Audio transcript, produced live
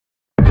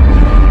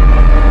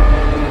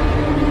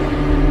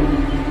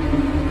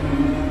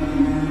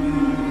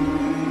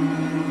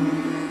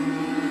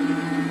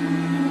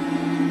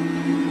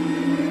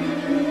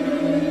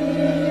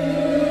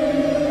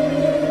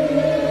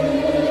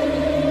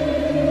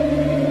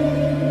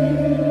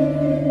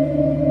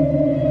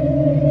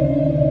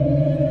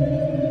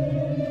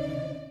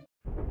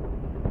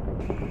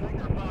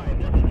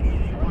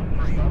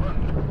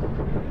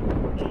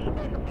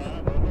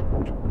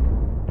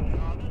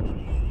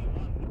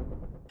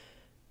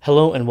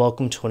Hello and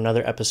welcome to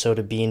another episode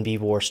of B&B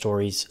War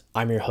Stories.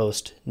 I'm your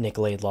host, Nick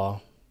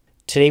Laidlaw.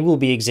 Today we'll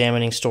be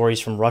examining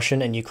stories from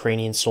Russian and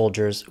Ukrainian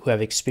soldiers who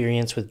have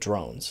experience with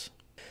drones.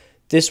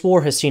 This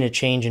war has seen a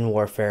change in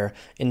warfare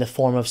in the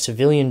form of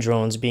civilian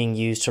drones being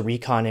used to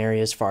recon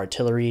areas for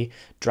artillery,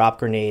 drop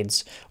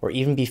grenades, or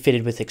even be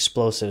fitted with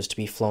explosives to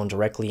be flown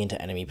directly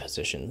into enemy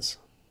positions.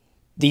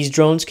 These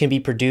drones can be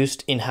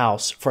produced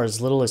in-house for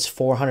as little as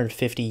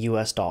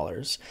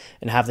 $450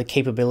 and have the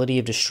capability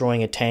of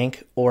destroying a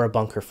tank or a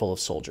bunker full of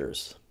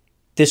soldiers.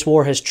 This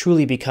war has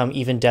truly become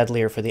even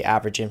deadlier for the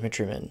average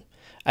infantryman,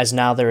 as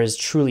now there is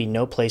truly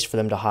no place for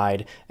them to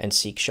hide and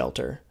seek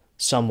shelter.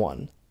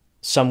 Someone,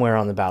 somewhere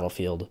on the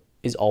battlefield,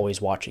 is always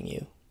watching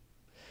you.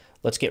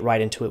 Let's get right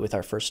into it with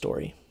our first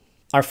story.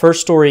 Our first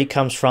story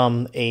comes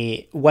from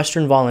a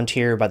Western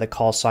volunteer by the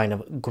call sign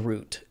of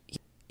Groot.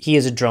 He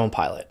is a drone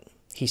pilot.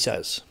 He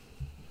says,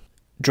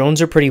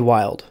 "Drones are pretty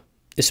wild,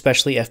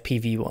 especially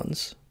FPV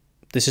ones.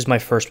 This is my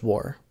first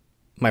war,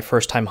 my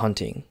first time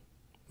hunting,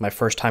 my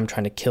first time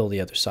trying to kill the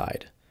other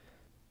side.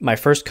 My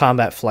first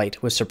combat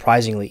flight was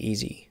surprisingly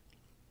easy.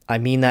 I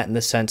mean that in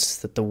the sense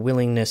that the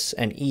willingness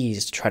and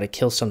ease to try to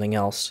kill something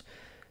else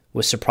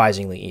was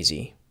surprisingly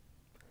easy.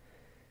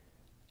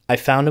 I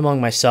found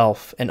among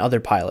myself and other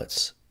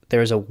pilots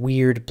there is a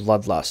weird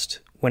bloodlust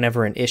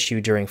whenever an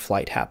issue during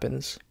flight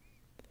happens.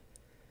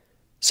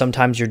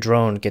 Sometimes your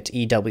drone gets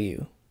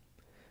EW,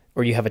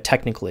 or you have a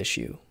technical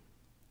issue.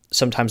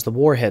 Sometimes the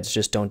warheads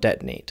just don't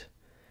detonate.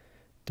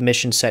 The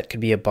mission set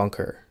could be a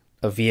bunker,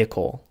 a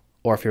vehicle,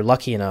 or if you're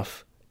lucky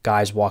enough,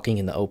 guys walking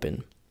in the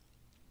open.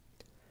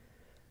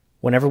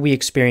 Whenever we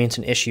experience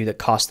an issue that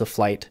costs the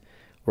flight,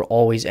 we're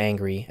always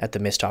angry at the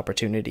missed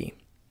opportunity,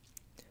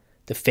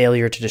 the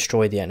failure to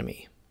destroy the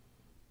enemy.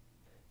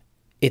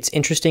 It's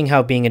interesting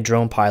how being a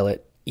drone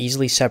pilot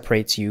easily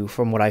separates you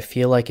from what I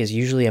feel like is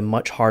usually a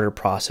much harder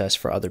process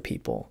for other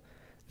people,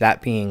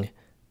 that being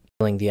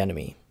killing the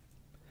enemy.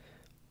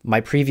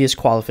 My previous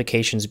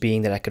qualifications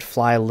being that I could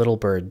fly a little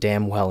bird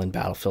damn well in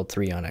Battlefield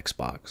 3 on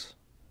Xbox.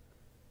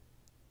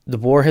 The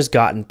war has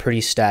gotten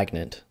pretty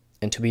stagnant,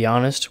 and to be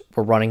honest,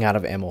 we're running out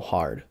of ammo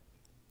hard,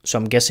 so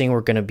I'm guessing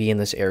we're going to be in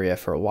this area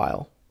for a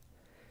while.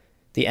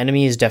 The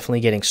enemy is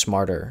definitely getting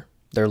smarter.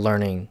 They're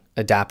learning,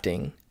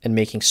 adapting, and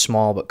making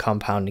small but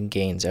compounding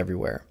gains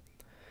everywhere.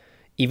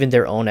 Even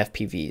their own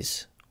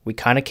FPVs, we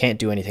kind of can't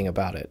do anything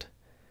about it.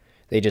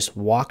 They just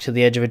walk to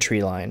the edge of a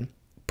tree line,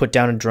 put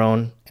down a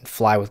drone, and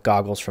fly with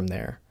goggles from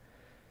there.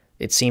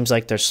 It seems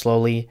like they're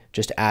slowly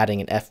just adding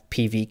an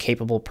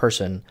FPV-capable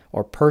person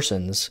or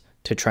persons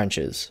to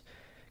trenches,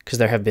 because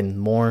there have been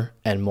more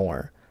and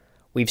more.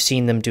 We've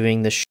seen them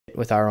doing this shit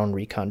with our own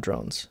recon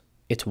drones.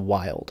 It's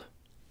wild."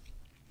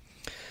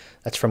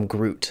 That's from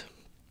Groot.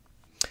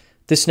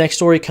 This next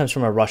story comes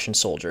from a Russian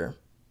soldier.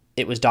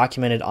 It was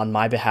documented on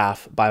my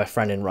behalf by a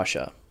friend in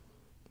Russia.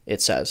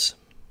 It says,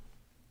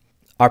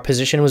 "Our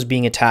position was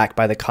being attacked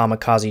by the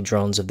kamikaze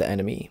drones of the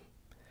enemy.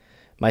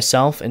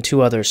 Myself and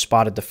two others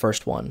spotted the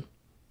first one.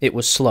 It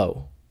was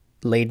slow,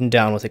 laden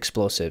down with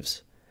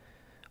explosives.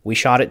 We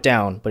shot it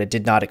down, but it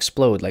did not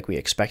explode like we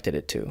expected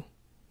it to.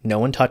 No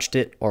one touched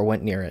it or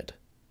went near it.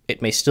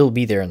 It may still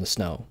be there in the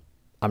snow.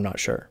 I'm not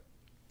sure.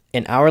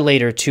 An hour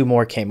later, two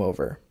more came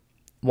over.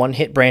 One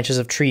hit branches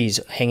of trees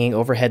hanging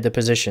overhead the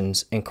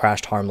positions and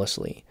crashed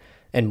harmlessly,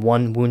 and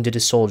one wounded a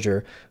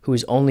soldier who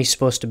was only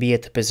supposed to be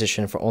at the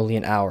position for only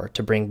an hour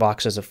to bring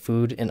boxes of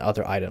food and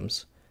other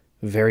items.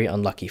 Very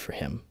unlucky for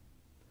him.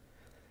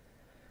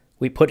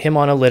 We put him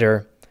on a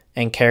litter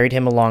and carried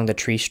him along the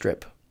tree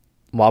strip.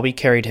 While we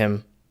carried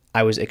him,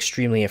 I was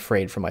extremely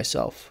afraid for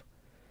myself.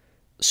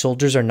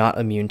 Soldiers are not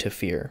immune to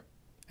fear,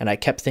 and I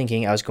kept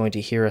thinking I was going to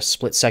hear a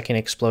split-second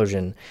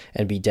explosion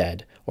and be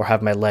dead, or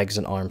have my legs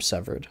and arms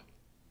severed.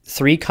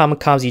 3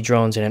 kamikaze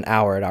drones in an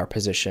hour at our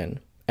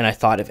position, and I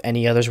thought if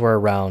any others were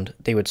around,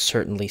 they would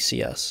certainly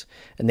see us,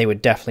 and they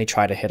would definitely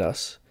try to hit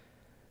us.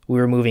 We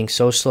were moving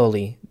so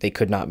slowly, they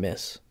could not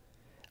miss.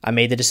 I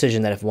made the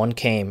decision that if one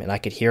came and I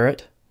could hear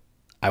it,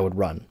 I would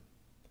run.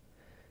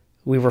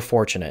 We were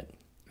fortunate,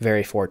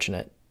 very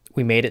fortunate.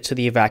 We made it to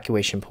the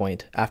evacuation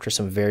point after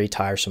some very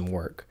tiresome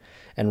work,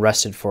 and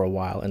rested for a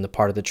while in the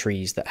part of the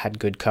trees that had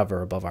good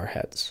cover above our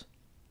heads."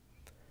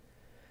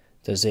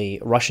 There's a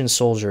Russian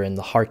soldier in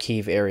the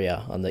Kharkiv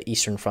area on the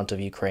eastern front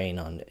of Ukraine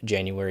on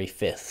January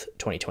 5th,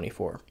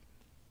 2024.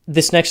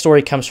 This next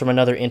story comes from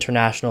another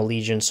International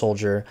Legion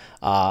soldier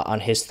on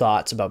his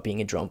thoughts about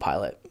being a drone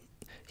pilot.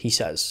 He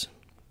says,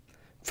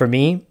 "For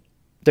me,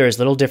 there is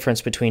little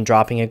difference between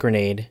dropping a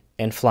grenade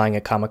and flying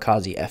a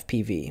kamikaze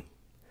FPV.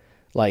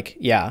 Like,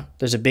 yeah,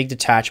 there's a big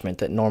detachment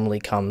that normally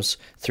comes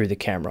through the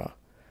camera,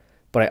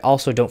 but I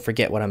also don't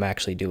forget what I'm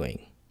actually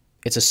doing.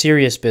 It's a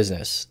serious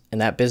business,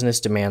 and that business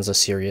demands a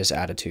serious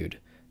attitude.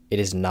 It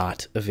is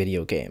not a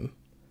video game.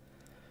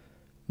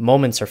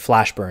 Moments are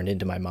flash burned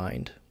into my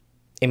mind.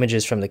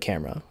 Images from the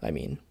camera, I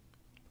mean.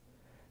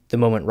 The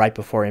moment right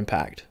before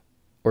impact,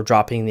 or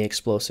dropping the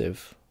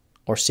explosive,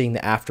 or seeing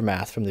the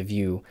aftermath from the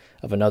view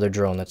of another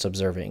drone that's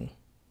observing.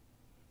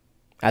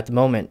 At the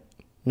moment,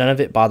 none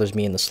of it bothers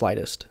me in the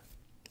slightest.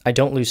 I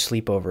don't lose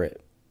sleep over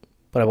it,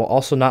 but I will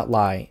also not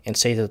lie and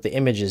say that the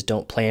images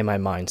don't play in my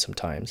mind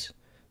sometimes.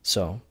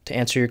 So, to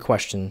answer your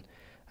question,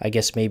 I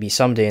guess maybe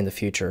someday in the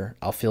future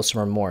I'll feel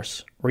some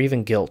remorse or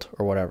even guilt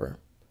or whatever.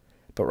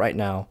 But right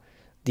now,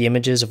 the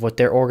images of what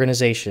their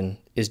organization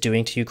is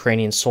doing to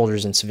Ukrainian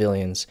soldiers and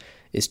civilians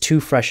is too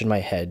fresh in my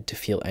head to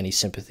feel any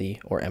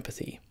sympathy or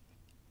empathy.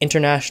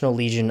 International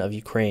Legion of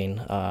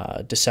Ukraine,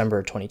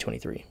 December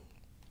 2023.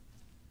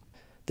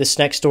 This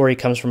next story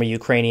comes from a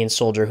Ukrainian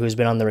soldier who's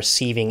been on the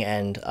receiving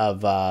end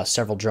of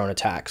several drone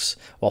attacks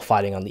while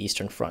fighting on the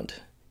Eastern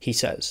Front. He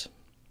says,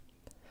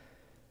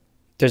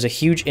 "There's a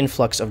huge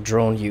influx of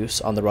drone use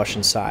on the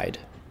Russian side.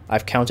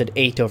 I've counted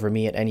 8 over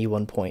me at any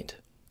one point,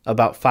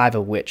 about 5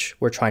 of which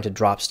were trying to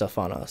drop stuff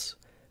on us.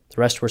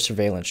 The rest were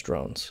surveillance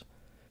drones.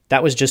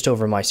 That was just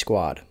over my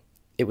squad.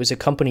 It was a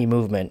company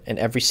movement, and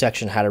every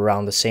section had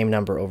around the same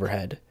number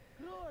overhead.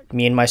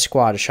 Me and my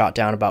squad shot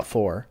down about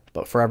 4,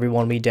 but for every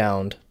one we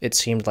downed, it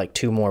seemed like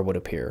 2 more would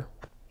appear.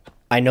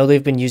 I know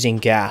they've been using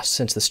gas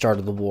since the start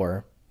of the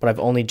war, but I've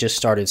only just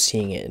started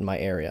seeing it in my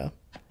area.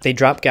 They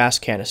drop gas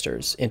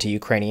canisters into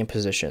Ukrainian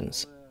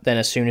positions, then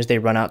as soon as they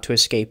run out to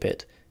escape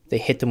it, they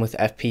hit them with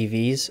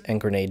FPVs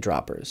and grenade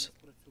droppers,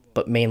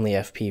 but mainly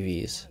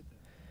FPVs.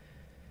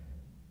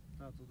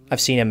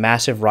 I've seen a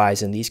massive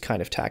rise in these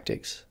kind of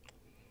tactics.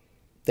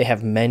 They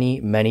have many,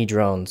 many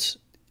drones,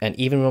 and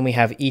even when we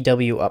have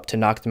EW up to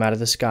knock them out of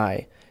the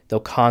sky, they'll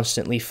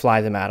constantly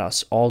fly them at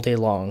us all day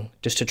long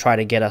just to try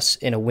to get us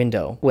in a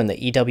window when the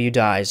EW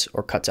dies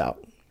or cuts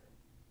out.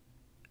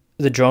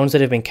 The drones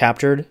that have been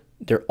captured,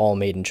 they're all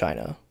made in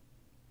China.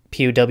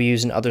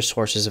 POWs and other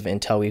sources of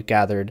intel we've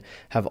gathered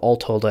have all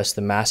told us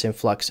the mass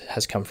influx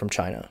has come from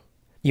China.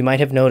 You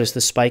might have noticed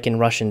the spike in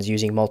Russians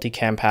using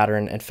multicam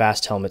pattern and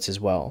fast helmets as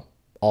well,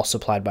 all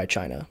supplied by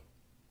China.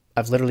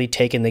 I've literally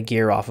taken the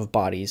gear off of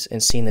bodies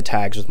and seen the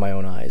tags with my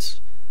own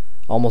eyes.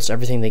 Almost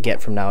everything they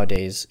get from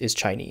nowadays is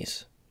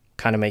Chinese.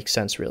 Kind of makes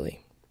sense,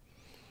 really."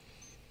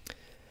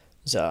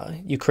 The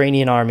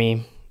Ukrainian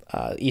Army,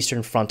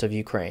 Eastern Front of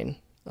Ukraine,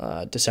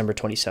 December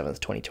 27th,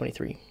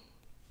 2023.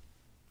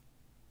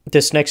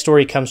 This next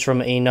story comes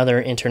from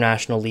another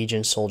International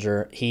Legion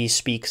soldier. He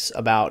speaks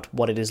about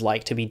what it is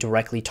like to be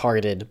directly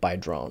targeted by a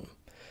drone.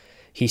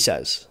 He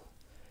says,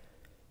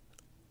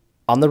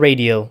 "On the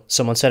radio,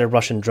 someone said a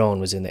Russian drone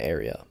was in the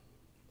area.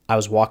 I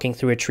was walking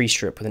through a tree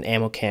strip with an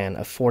ammo can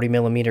of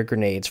 40mm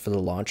grenades for the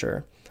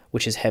launcher,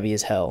 which is heavy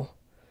as hell.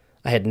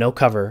 I had no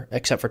cover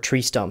except for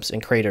tree stumps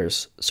and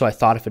craters, so I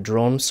thought if a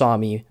drone saw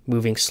me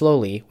moving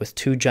slowly with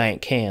 2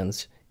 giant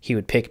cans, he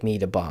would pick me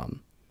to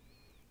bomb.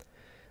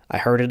 I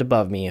heard it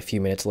above me a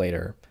few minutes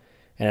later,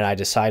 and I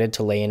decided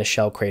to lay in a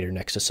shell crater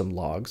next to some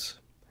logs.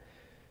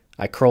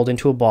 I curled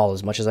into a ball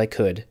as much as I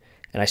could,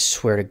 and I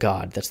swear to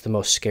God that's the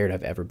most scared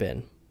I've ever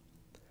been.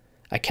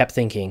 I kept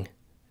thinking,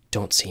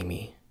 don't see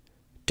me,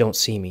 don't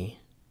see me,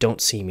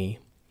 don't see me.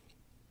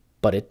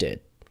 But it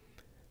did.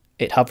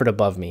 It hovered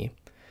above me.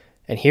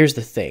 And here's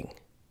the thing.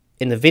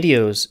 In the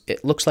videos,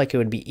 it looks like it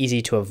would be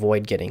easy to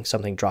avoid getting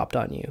something dropped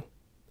on you.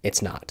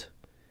 It's not.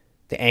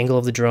 The angle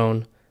of the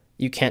drone,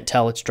 you can't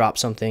tell it's dropped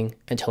something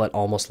until it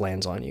almost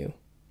lands on you.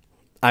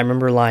 I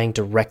remember lying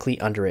directly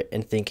under it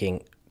and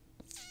thinking,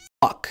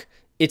 fuck,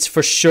 it's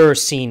for sure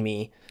seen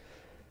me.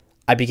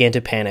 I began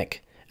to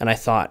panic, and I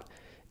thought,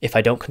 if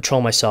I don't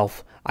control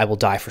myself, I will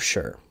die for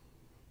sure.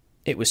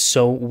 It was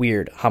so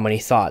weird how many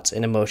thoughts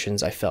and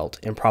emotions I felt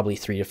in probably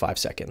 3 to 5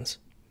 seconds.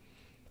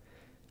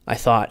 I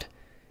thought,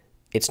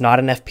 it's not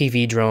an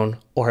FPV drone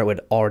or it would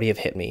already have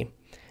hit me,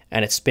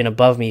 and it's been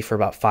above me for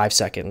about 5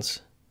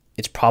 seconds.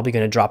 It's probably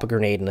going to drop a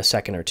grenade in a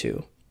second or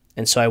two.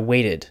 And so I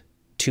waited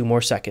 2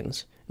 more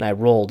seconds, and I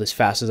rolled as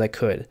fast as I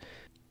could,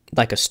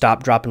 like a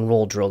stop, drop, and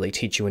roll drill they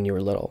teach you when you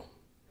were little.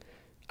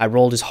 I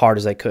rolled as hard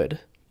as I could.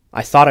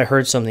 I thought I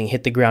heard something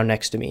hit the ground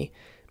next to me,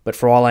 but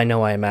for all I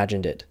know I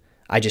imagined it.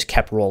 I just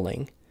kept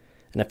rolling.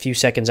 And a few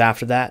seconds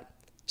after that,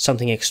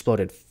 something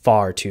exploded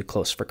far too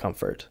close for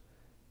comfort.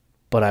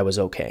 But I was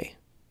okay.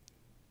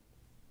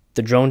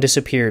 The drone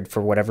disappeared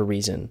for whatever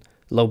reason.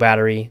 Low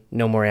battery,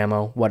 no more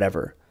ammo,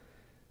 whatever.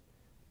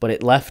 But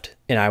it left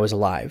and I was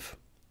alive.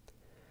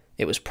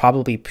 It was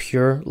probably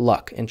pure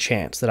luck and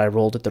chance that I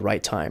rolled at the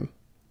right time.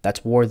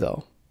 That's war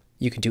though.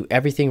 You can do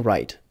everything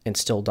right and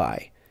still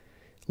die.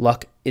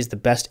 Luck is the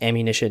best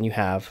ammunition you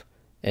have,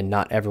 and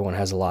not everyone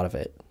has a lot of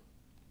it."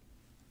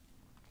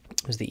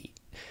 It was the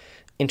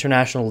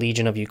International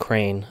Legion of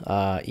Ukraine,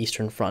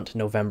 Eastern Front,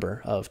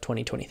 November of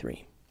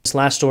 2023. This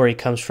last story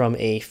comes from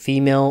a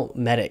female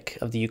medic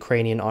of the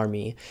Ukrainian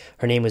army.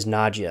 Her name was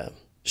Nadia.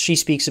 She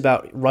speaks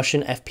about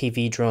Russian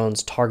FPV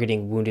drones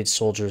targeting wounded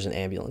soldiers and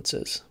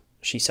ambulances.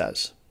 She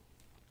says,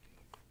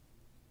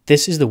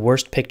 "This is the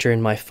worst picture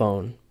in my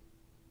phone.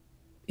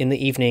 In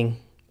the evening,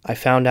 I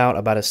found out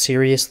about a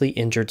seriously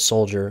injured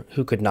soldier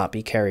who could not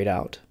be carried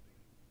out.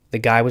 The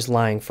guy was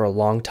lying for a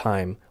long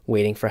time,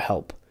 waiting for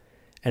help,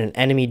 and an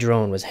enemy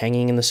drone was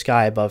hanging in the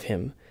sky above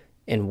him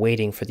and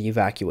waiting for the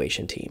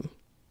evacuation team.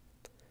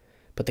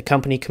 But the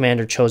company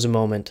commander chose a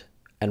moment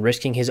and,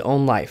 risking his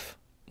own life,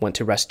 went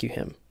to rescue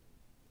him.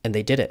 And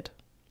they did it.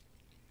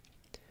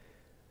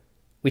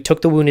 We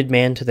took the wounded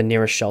man to the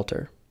nearest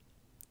shelter.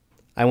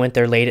 I went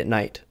there late at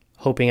night,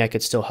 hoping I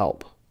could still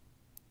help.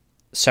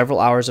 Several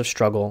hours of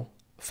struggle,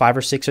 5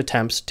 or 6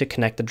 attempts to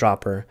connect the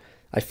dropper,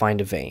 I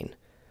find a vein.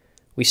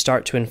 We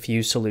start to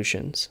infuse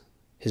solutions.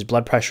 His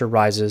blood pressure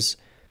rises,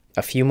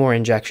 a few more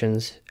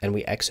injections, and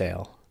we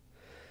exhale.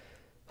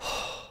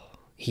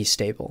 He's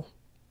stable.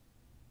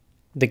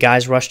 The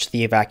guys rush to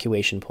the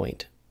evacuation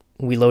point.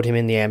 We load him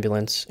in the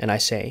ambulance, and I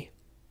say,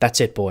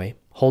 "That's it, boy.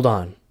 Hold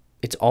on.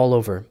 It's all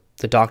over.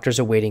 The doctors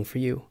are waiting for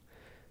you.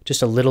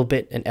 Just a little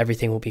bit and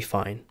everything will be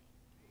fine."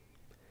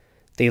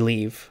 They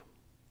leave.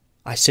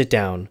 I sit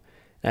down,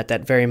 and at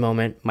that very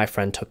moment, my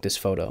friend took this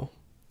photo.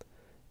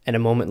 And a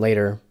moment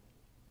later,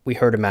 we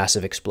heard a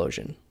massive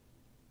explosion,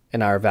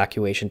 and our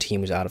evacuation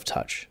team was out of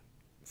touch.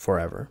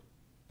 Forever.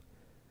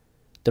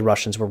 The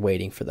Russians were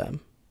waiting for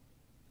them.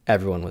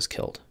 Everyone was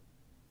killed.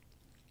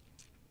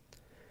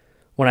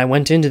 When I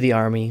went into the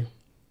army,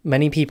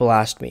 many people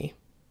asked me,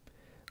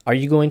 "Are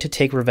you going to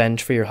take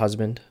revenge for your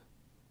husband?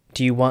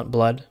 Do you want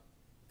blood?"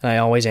 And I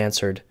always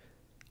answered,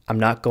 "I'm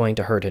not going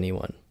to hurt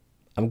anyone.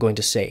 I'm going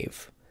to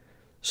save,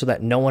 so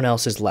that no one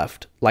else is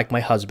left, like my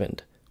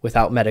husband,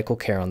 without medical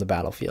care on the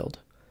battlefield."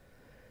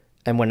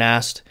 And when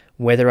asked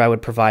whether I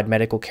would provide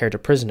medical care to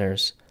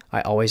prisoners,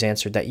 I always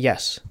answered that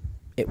yes,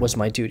 it was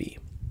my duty.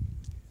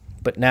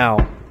 But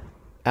now,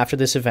 after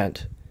this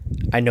event,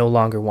 I no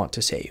longer want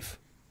to save.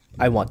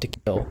 I want to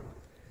kill,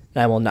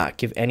 and I will not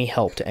give any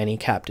help to any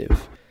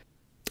captive.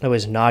 It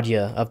was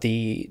Nadia of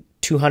the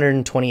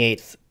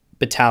 228th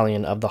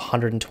Battalion of the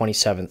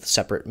 127th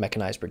Separate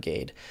Mechanized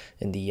Brigade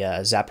in the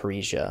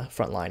Zaporizhia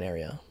frontline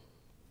area.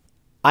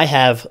 I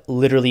have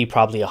literally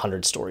probably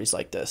 100 stories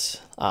like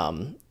this.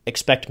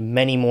 Expect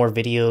many more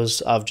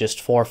videos of just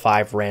 4 or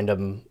 5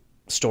 random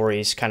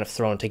stories kind of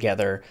thrown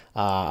together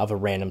of a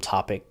random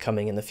topic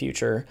coming in the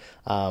future.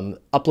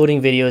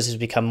 Uploading videos has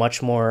become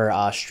much more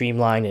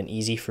streamlined and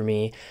easy for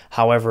me.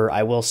 However,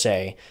 I will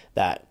say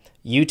that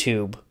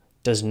YouTube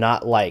does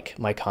not like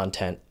my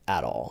content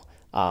at all.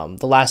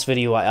 The last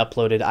video I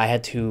uploaded, I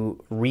had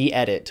to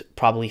re-edit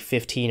probably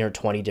 15 or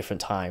 20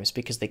 different times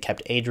because they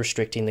kept age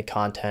restricting the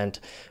content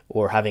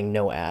or having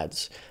no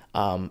ads.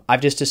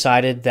 I've just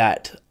decided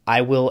that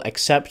I will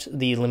accept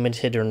the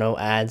limited or no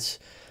ads,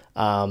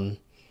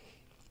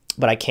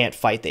 but I can't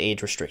fight the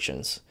age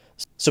restrictions.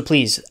 So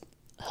please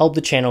help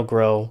the channel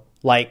grow,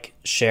 like,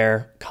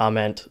 share,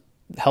 comment,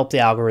 help the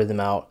algorithm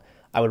out.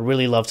 I would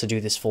really love to do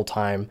this full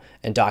time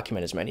and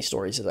document as many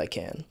stories as I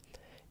can.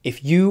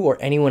 If you or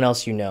anyone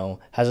else you know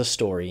has a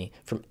story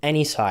from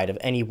any side of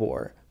any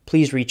war,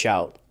 please reach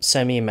out,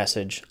 send me a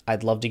message.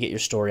 I'd love to get your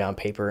story on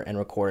paper and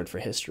recorded for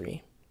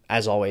history.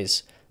 As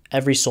always,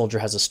 every soldier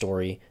has a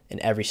story, and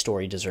every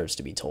story deserves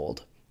to be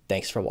told.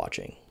 Thanks for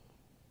watching.